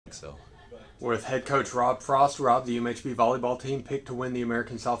So. With head coach Rob Frost, Rob, the UMHB volleyball team picked to win the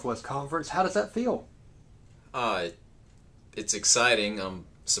American Southwest Conference. How does that feel? It's exciting. I'm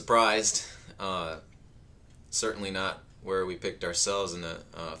surprised. Certainly not where we picked ourselves in the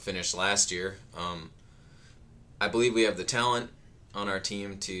finish last year. I believe we have the talent on our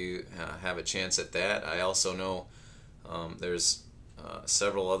team to have a chance at that. I also know there's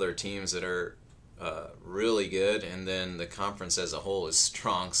several other teams that are really good, and then the conference as a whole is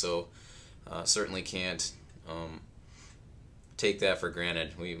strong, so certainly can't take that for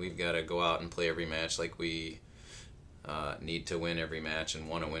granted. We've got to go out and play every match like we need to win every match and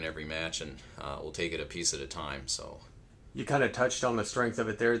want to win every match, and we'll take it a piece at a time. So you kind of touched on the strength of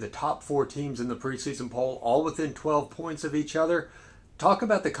it there. The top 4 teams in the preseason poll, all within 12 points of each other. Talk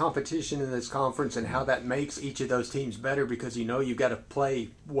about the competition in this conference and how that makes each of those teams better, because you know you've got to play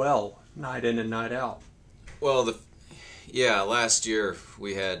well night in and night out. Well, last year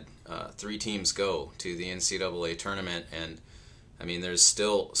we had 3 teams go to the NCAA tournament, and I mean there's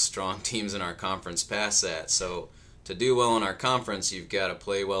still strong teams in our conference past that. So to do well in our conference, you've got to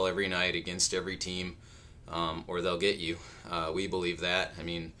play well every night against every team, or they'll get you. We believe that. I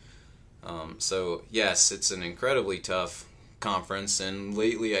mean, so yes, it's an incredibly tough conference, and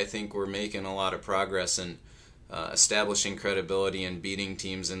lately I think we're making a lot of progress in establishing credibility and beating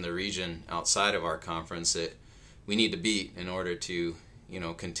teams in the region outside of our conference that we need to beat in order to,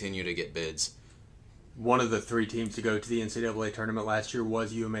 continue to get bids. One of the 3 teams to go to the NCAA tournament last year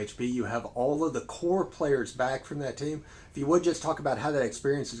was UMHB. You have all of the core players back from that team. If you would just talk about how that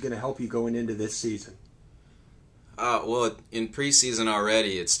experience is going to help you going into this season. Well, in preseason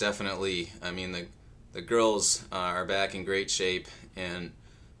already, it's definitely, the girls are back in great shape, and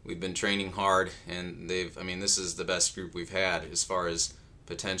we've been training hard, and this is the best group we've had as far as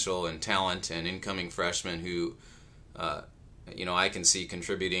potential and talent and incoming freshmen who, I can see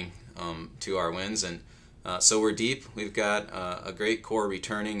contributing to our wins. And so we're deep. We've got a great core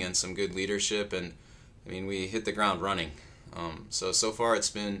returning and some good leadership, and we hit the ground running. So far it's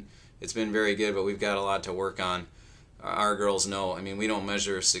been very good, but we've got a lot to work on. Our girls know, we don't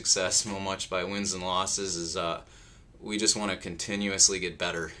measure success so much by wins and losses. We just want to continuously get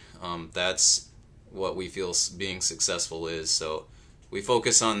better. That's what we feel being successful is. So we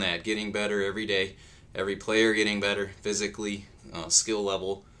focus on that, getting better every day, every player getting better physically, skill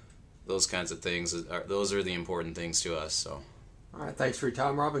level, those kinds of things. Those are the important things to us. So, all right, thanks for your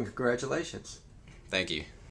time, Rob, and congratulations. Thank you.